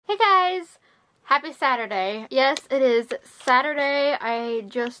Happy Saturday. Yes, it is Saturday. I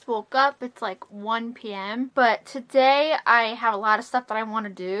just woke up. It's like 1 p.m. But today I have a lot of stuff that I want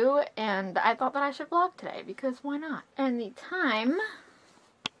to do, and I thought that I should vlog today because why not? And the time,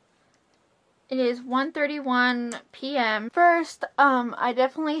 it is 1:31 p.m. First, I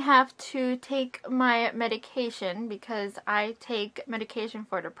definitely have to take my medication because I take medication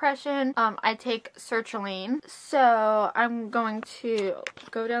for depression. I take sertraline. So I'm going to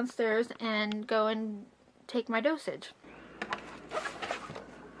go downstairs and go and take my dosage.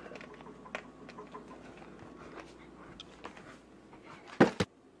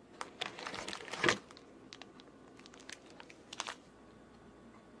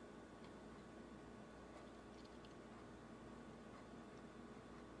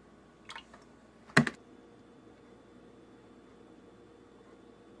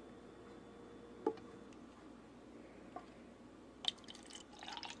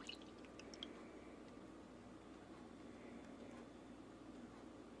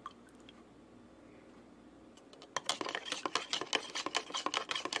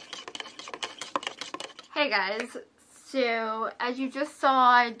 Hey guys, so as you just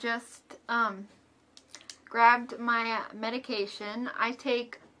saw, I just grabbed my medication. I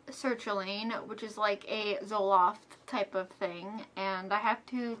take sertraline, which is like a Zoloft type of thing, and I have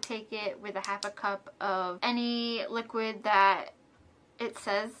to take it with a half a cup of any liquid that it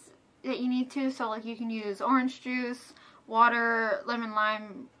says that you need to. So like you can use orange juice, water, lemon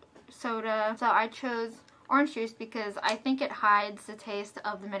lime soda. So I chose orange juice because I think it hides the taste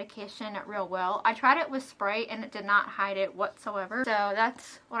of the medication real well. I tried it with Sprite and it did not hide it whatsoever. So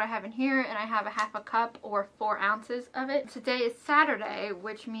that's what I have in here, and I have a half a cup or 4 ounces of it. Today is Saturday,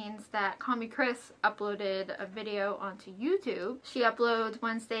 which means that Call Me Chris uploaded a video onto YouTube. She uploads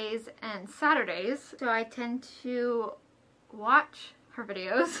Wednesdays and Saturdays, so I tend to watch her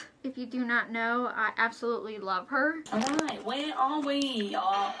videos. If you do not know, I absolutely love her. Alright, where are we?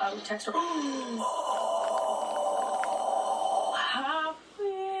 Oh, text her. Oh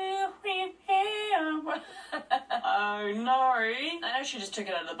no. I know she just took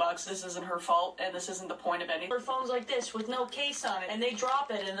it out of the box. This isn't her fault, and this isn't the point of any. Her phone's like this with no case on it, and they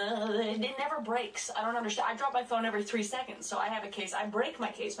drop it, and it never breaks. I don't understand. I drop my phone every 3 seconds, so I have a case. I break my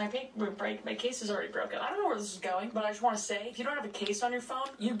case. My case is already broken. I don't know where this is going, but I just want to say, if you don't have a case on your phone,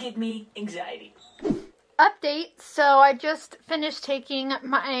 you give me anxiety. Update. So I just finished taking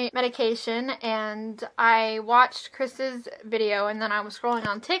my medication and I watched Chris's video, and then I was scrolling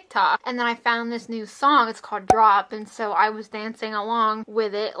on TikTok and then I found this new song. It's called Drop, and so I was dancing along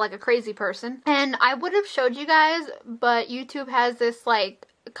with it like a crazy person. And I would have showed you guys, but YouTube has this like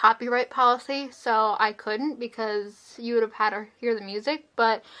copyright policy, so I couldn't because you would have had to hear the music.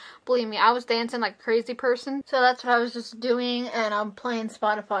 But believe me, I was dancing like a crazy person. So that's what I was just doing, and I'm playing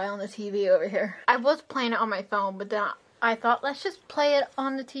Spotify on the TV over here. I was playing it on my phone, but then I thought, let's just play it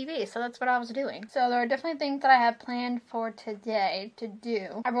on the TV, so that's what I was doing. So there are definitely things that I have planned for today to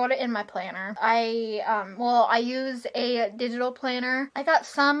do. I wrote it in my planner. I use a digital planner. I got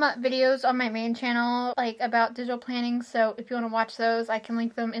some videos on my main channel, like, about digital planning, so if you want to watch those, I can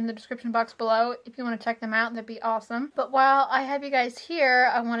link them in the description box below. If you want to check them out, that'd be awesome. But while I have you guys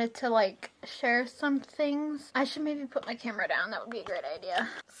here, I wanted to, like, share some things. I should maybe put my camera down. That would be a great idea.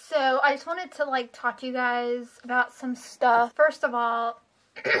 So I just wanted to like talk to you guys about some stuff. First of all,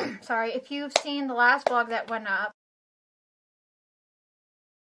 sorry, if you've seen the last vlog that went up,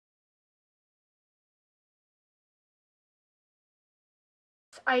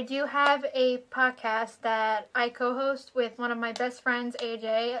 I do have a podcast that I co-host with one of my best friends,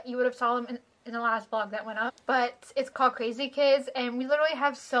 AJ. You would have saw him in the last vlog that went up, but it's called Crazy Kids, and we literally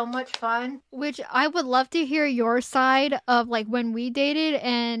have so much fun. Which I would love to hear your side of like when we dated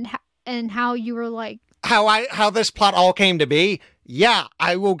and how you were like how this plot all came to be. Yeah,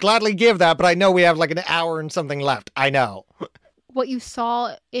 I will gladly give that, but I know we have like an hour and something left. I know. What you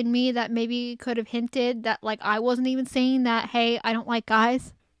saw in me that maybe could have hinted that like I wasn't even saying that, hey, I don't like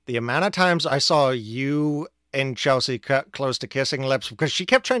guys. The amount of times I saw you and Chelsea cut close to kissing lips because she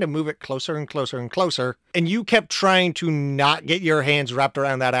kept trying to move it closer and closer and closer, and you kept trying to not get your hands wrapped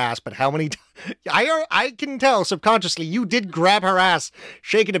around that ass. But how many times I can tell subconsciously you did grab her ass,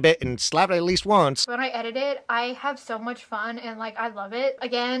 shake it a bit, and slap it at least once. When I edit it, I have so much fun, and like I love it.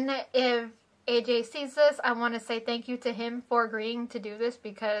 Again, if AJ sees this, I want to say thank you to him for agreeing to do this,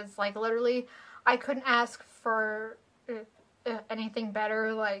 because like literally I couldn't ask for anything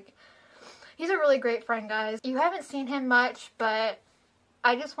better. Like, he's a really great friend, guys. You haven't seen him much, but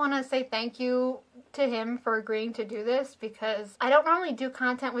I just want to say thank you to him for agreeing to do this, because I don't normally do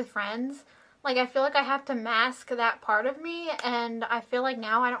content with friends, Like, I feel like I have to mask that part of me, and I feel like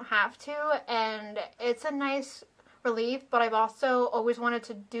now I don't have to, and it's a nice relief, but I've also always wanted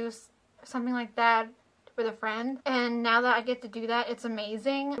to do something like that with a friend, and now that I get to do that, it's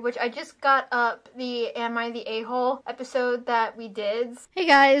amazing. Which I just got up the Am I the A-Hole episode that we did. Hey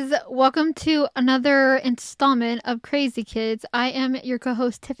guys, welcome to another installment of Crazy Kids. I am your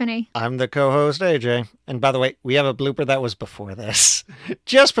co-host Tiffany. I'm the co-host AJ. And by the way, we have a blooper that was before this.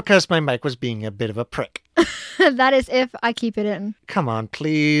 Just because my mic was being a bit of a prick. That is if I keep it in. Come on,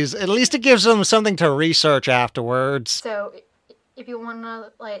 please. At least it gives them something to research afterwards. So if you want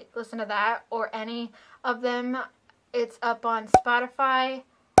to like listen to that or any of them, it's up on Spotify,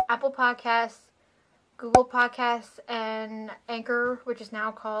 Apple Podcasts, Google Podcasts, and Anchor, which is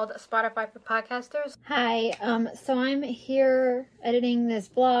now called Spotify for Podcasters. Hi, so I'm here editing this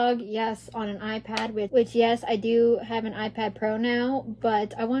vlog, yes, on an iPad, which yes, I do have an iPad Pro now,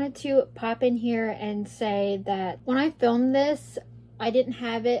 but I wanted to pop in here and say that when I filmed this, I didn't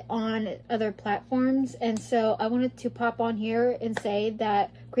have it on other platforms, and so I wanted to pop on here and say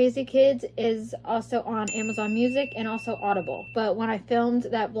that Crazy Kids is also on Amazon Music and also Audible. But when I filmed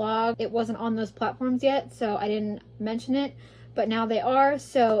that vlog, it wasn't on those platforms yet, so I didn't mention it. But now they are,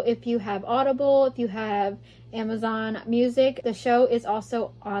 so if you have Audible, if you have Amazon Music, the show is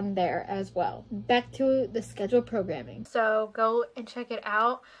also on there as well. Back to the scheduled programming. So go and check it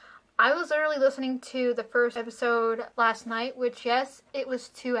out. I was literally listening to the first episode last night, which yes, it was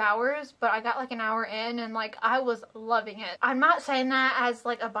 2 hours, but I got like an hour in and like I was loving it. I'm not saying that as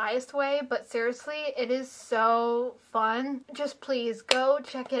like a biased way, but seriously, it is so fun. Just please go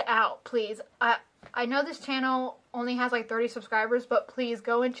check it out, please. I know this channel only has like 30 subscribers, but please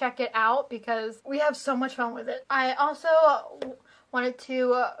go and check it out because we have so much fun with it. I also wanted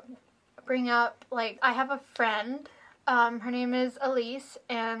to bring up, like, I have a friend. Her name is Elise,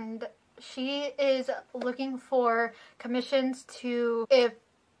 and she is looking for commissions to, if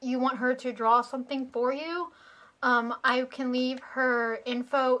you want her to draw something for you, I can leave her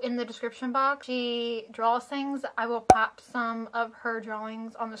info in the description box. She draws things. I will pop some of her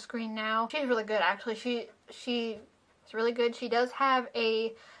drawings on the screen now. She's really good, actually. She's really good. She does have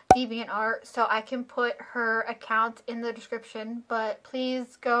a DeviantArt, so I can put her account in the description, but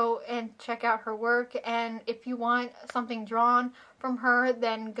please go and check out her work, and if you want something drawn from her,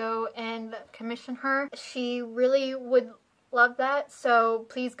 then go and commission her. She really would love that, so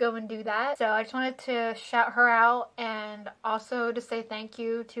please go and do that. So I just wanted to shout her out, and also to say thank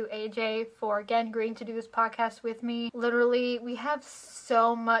you to AJ for again agreeing to do this podcast with me. Literally, we have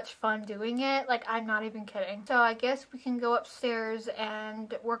so much fun doing it, like I'm not even kidding. So I guess we can go upstairs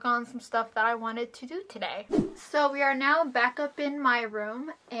and work on some stuff that I wanted to do today. So we are now back up in my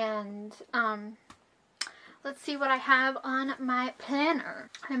room, and let's see what I have on my planner.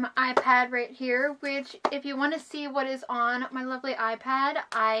 I have my iPad right here, which if you want to see what is on my lovely iPad,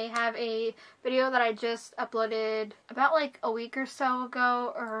 I have a video that I just uploaded about like a week or so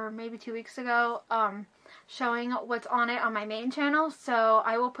ago, or maybe 2 weeks ago, showing what's on it on my main channel. So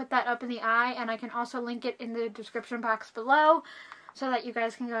I will put that up in the eye, and I can also link it in the description box below so that you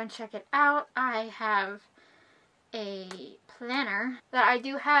guys can go and check it out. I have a planner that I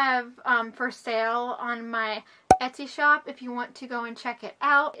do have for sale on my Etsy shop. If you want to go and check it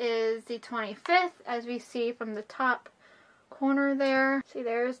out, is the 25th, as we see from the top corner there. See,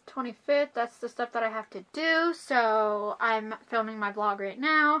 there's 25th. That's the stuff that I have to do. So I'm filming my vlog right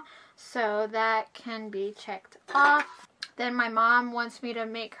now, so that can be checked off. Then my mom wants me to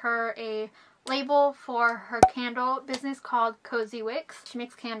make her a label for her candle business called Koziwicks. She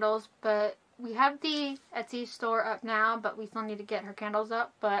makes candles, but we have the Etsy store up now, but we still need to get her candles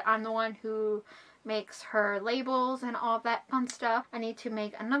up. But I'm the one who makes her labels and all that fun stuff. I need to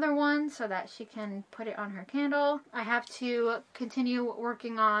make another one so that she can put it on her candle. I have to continue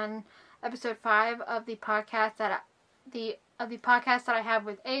working on episode 5 of the podcast that I have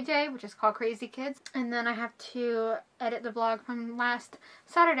with AJ, which is called Crazy Kids. And then I have to edit the vlog from last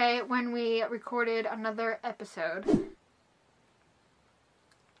Saturday when we recorded another episode.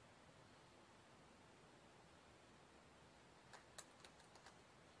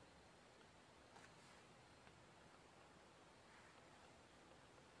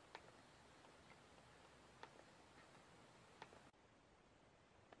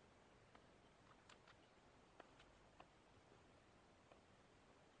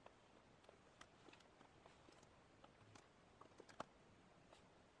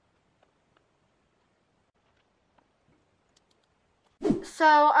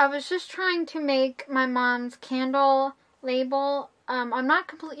 So I was just trying to make my mom's candle label. I'm not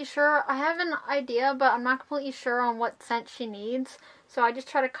completely sure. I have an idea, but I'm not completely sure on what scent she needs. So I just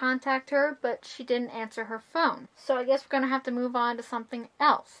tried to contact her, but she didn't answer her phone. So I guess we're going to have to move on to something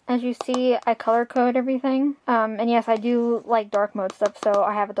else. As you see, I color code everything. And yes, I do like dark mode stuff, so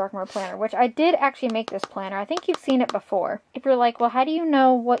I have a dark mode planner, which I did actually make this planner. I think you've seen it before. If you're like, well, how do you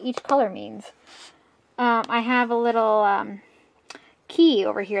know what each color means? I have a little key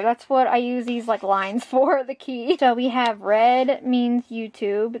over here. That's what I use these like lines for, the key. So we have red means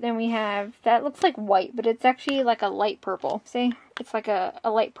YouTube. Then we have, that looks like white, but it's actually like a light purple. See? It's like a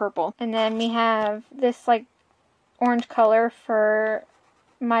light purple. And then we have this like orange color for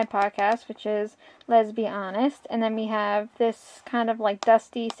my podcast, which is Let's Be Honest. And then we have this kind of like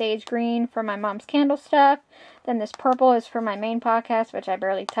dusty sage green for my mom's candle stuff. Then this purple is for my main podcast, which I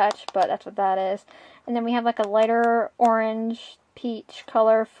barely touch, but that's what that is. And then we have like a lighter orange peach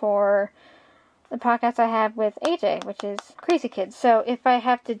color for the podcast I have with AJ, which is Crazy Kids. So if I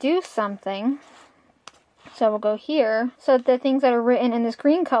have to do something, so we'll go here. So the things that are written in this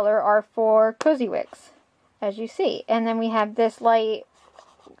green color are for Koziwicks, as you see. And then we have this light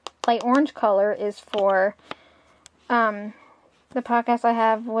orange color is for the podcast I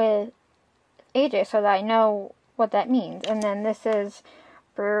have with AJ, so that I know what that means. And then this is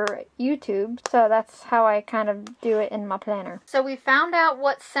for YouTube, so that's how I kind of do it in my planner. So we found out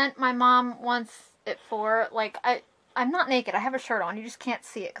what scent my mom wants it for. Like, I'm not naked, I have a shirt on, you just can't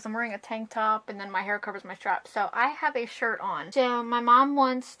see it because I'm wearing a tank top and then my hair covers my strap, so I have a shirt on. So my mom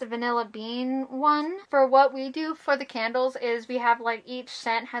wants the vanilla bean one. For what we do for the candles is we have like each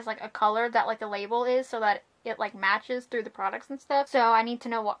scent has like a color that like the label is, so that it like matches through the products and stuff. So I need to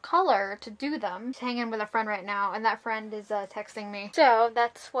know what color to do them. I'm hanging with a friend right now, and that friend is texting me. So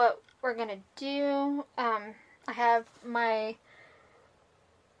that's what we're gonna do. I have my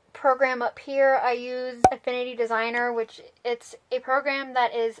program up here. I use Affinity Designer, which it's a program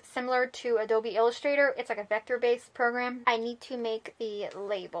that is similar to Adobe Illustrator. It's like a vector-based program. I need to make the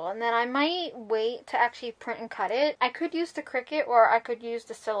label, and then I might wait to actually print and cut it. I could use the Cricut, or I could use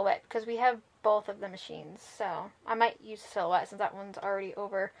the Silhouette, because we have both of the machines, so I might use Silhouette since that one's already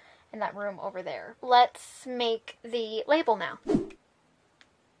over in that room over there. Let's make the label now.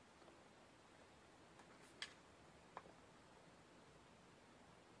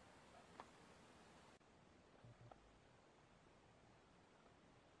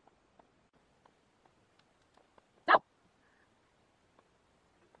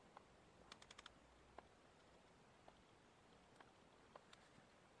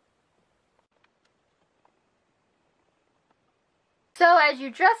 So as you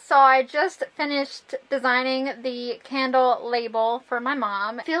just saw, I just finished designing the candle label for my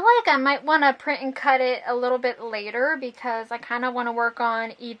mom. I feel like I might want to print and cut it a little bit later because I kind of want to work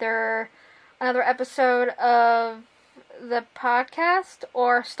on either another episode of the podcast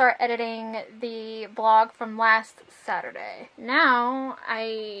or start editing the blog from last Saturday. Now,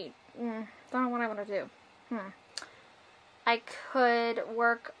 I don't know what I want to do. I could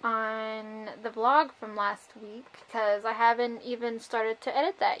work on the vlog from last week because I haven't even started to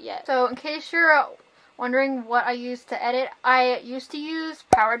edit that yet. So in case you're wondering what I use to edit, I used to use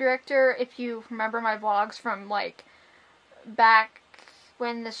Power Director. If you remember my vlogs from like back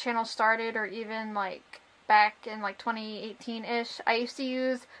when this channel started, or even like back in like 2018-ish, I used to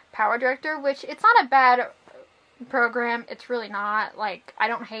use Power Director, which it's not a bad program. It's really not. Like, I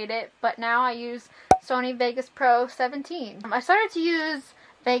don't hate it, but now I use Sony Vegas Pro 17. I started to use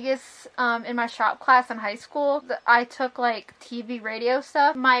Vegas in my shop class in high school. I took like TV radio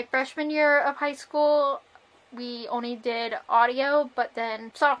stuff. My freshman year of high school, we only did audio, but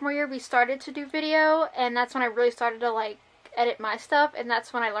then sophomore year we started to do video, and that's when I really started to like edit my stuff, and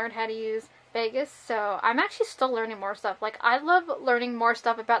that's when I learned how to use Vegas. So I'm actually still learning more stuff. Like, I love learning more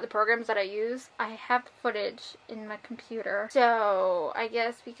stuff about the programs that I use. I have footage in my computer, so I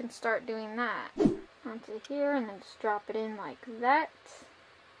guess we can start doing that. Onto here, and then just drop it in like that.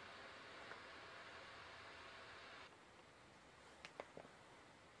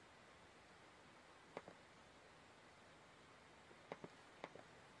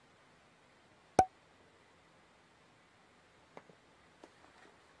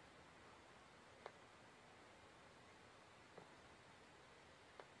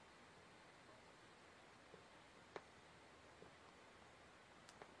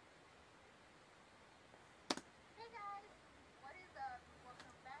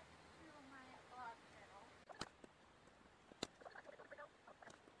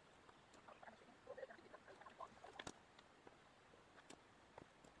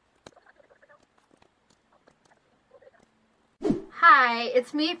 Hi,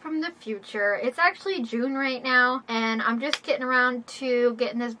 it's me from the future. It's actually June right now, and I'm just getting around to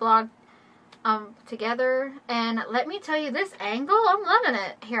getting this vlog together. And let me tell you, this angle, I'm loving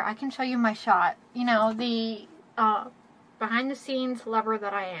it. Here, I can show you my shot. You know, the behind the scenes lover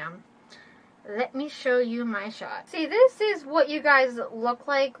that I am. Let me show you my shot. See, this is what you guys look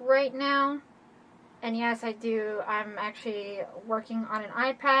like right now. And yes, I do. I'm actually working on an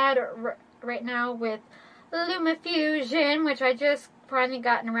iPad right now with LumaFusion, which I just finally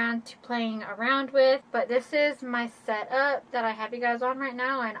gotten around to playing around with. But this is my setup that I have you guys on right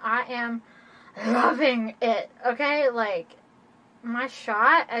now, and I am loving it. Okay, like my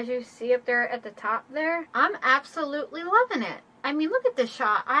shot, as you see up there at the top there, I'm absolutely loving it. I mean, look at this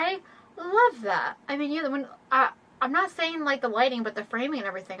shot. I love that. I mean, yeah, when I'm not saying like the lighting, but the framing and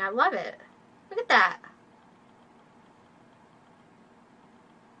everything, I love it. Look at that.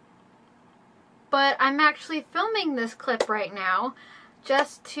 But I'm actually filming this clip right now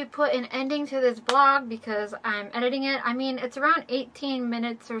just to put an ending to this vlog because I'm editing it. I mean, it's around 18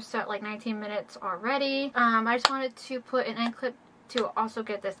 minutes or so, like 19 minutes already. I just wanted to put an end clip to also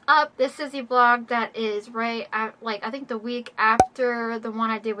get this up. This is the vlog that is right at, like, I think the week after the one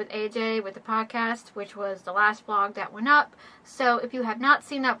I did with AJ with the podcast, which was the last vlog that went up. So if you have not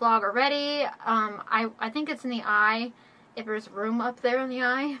seen that vlog already, I think it's in the eye, if there's room up there in the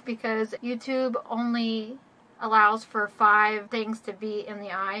eye, because YouTube only allows for 5 things to be in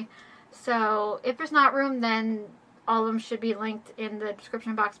the eye. So if there's not room, then all of them should be linked in the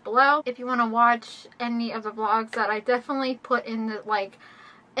description box below. If you want to watch any of the vlogs that I definitely put in the, like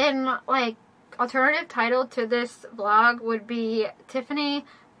alternative title to this vlog would be Tiffany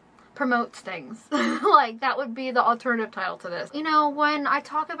promotes things. Like, that would be the alternative title to this. You know, when I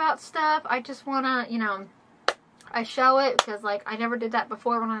talk about stuff, I just want to, you know, I show it because, like, I never did that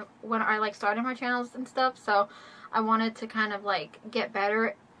before when I like started my channels and stuff. So I wanted to kind of like get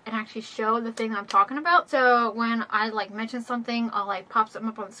better and actually show the thing I'm talking about. So when I like mention something, I'll like pop something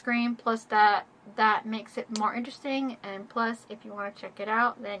up on the screen. Plus that makes it more interesting. And plus, if you want to check it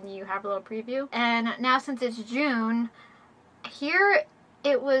out, then you have a little preview. And now since it's June, here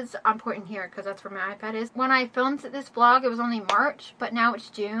it was, I'm pointing here because that's where my iPad is. When I filmed this vlog, it was only March, but now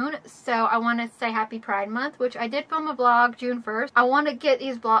it's June. So I want to say Happy Pride Month, which I did film a vlog June 1st. I want to get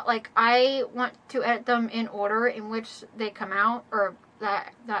these vlogs, like, I want to edit them in order in which they come out, or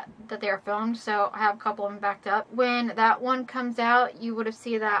that they are filmed. So I have a couple of them backed up. When that one comes out, you would have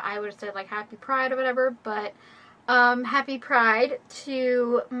seen that I would have said like Happy Pride or whatever, but Happy Pride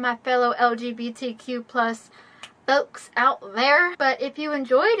to my fellow LGBTQ plus folks out there. But if you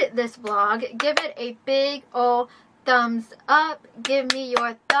enjoyed this vlog, give it a big ol' thumbs up. Give me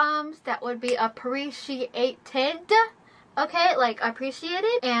your thumbs. That would be appreciated. Okay, like, appreciate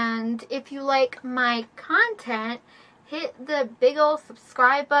it. And if you like my content, hit the big ol'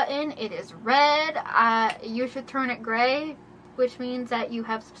 subscribe button. It is red. You should turn it gray, which means that you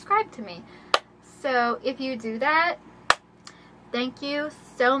have subscribed to me. So if you do that, thank you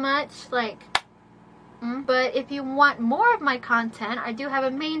so much. Like, but if you want more of my content, I do have a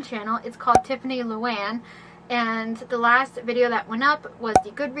main channel. It's called Tiffany Louann, and the last video that went up was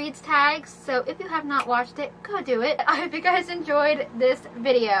the Goodreads tags. So if you have not watched it, go do it. I hope you guys enjoyed this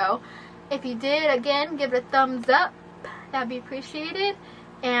video. If you did, again, give it a thumbs up. That'd be appreciated.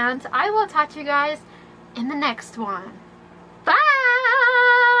 And I will talk to you guys in the next one. Bye!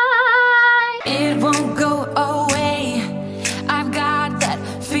 It won't go away. I've got that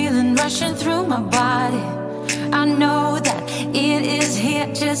feeling rushing through my body. I know that it is here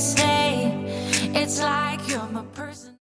to stay. It's like you're